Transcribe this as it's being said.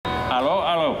Hello,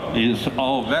 hello. Is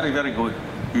all very, very good.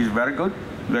 He's very good.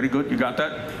 Very good. You got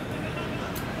that?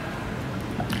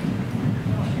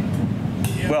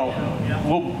 Well,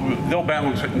 they'll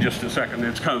balance it in just a second.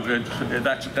 It's coming.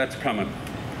 That's coming.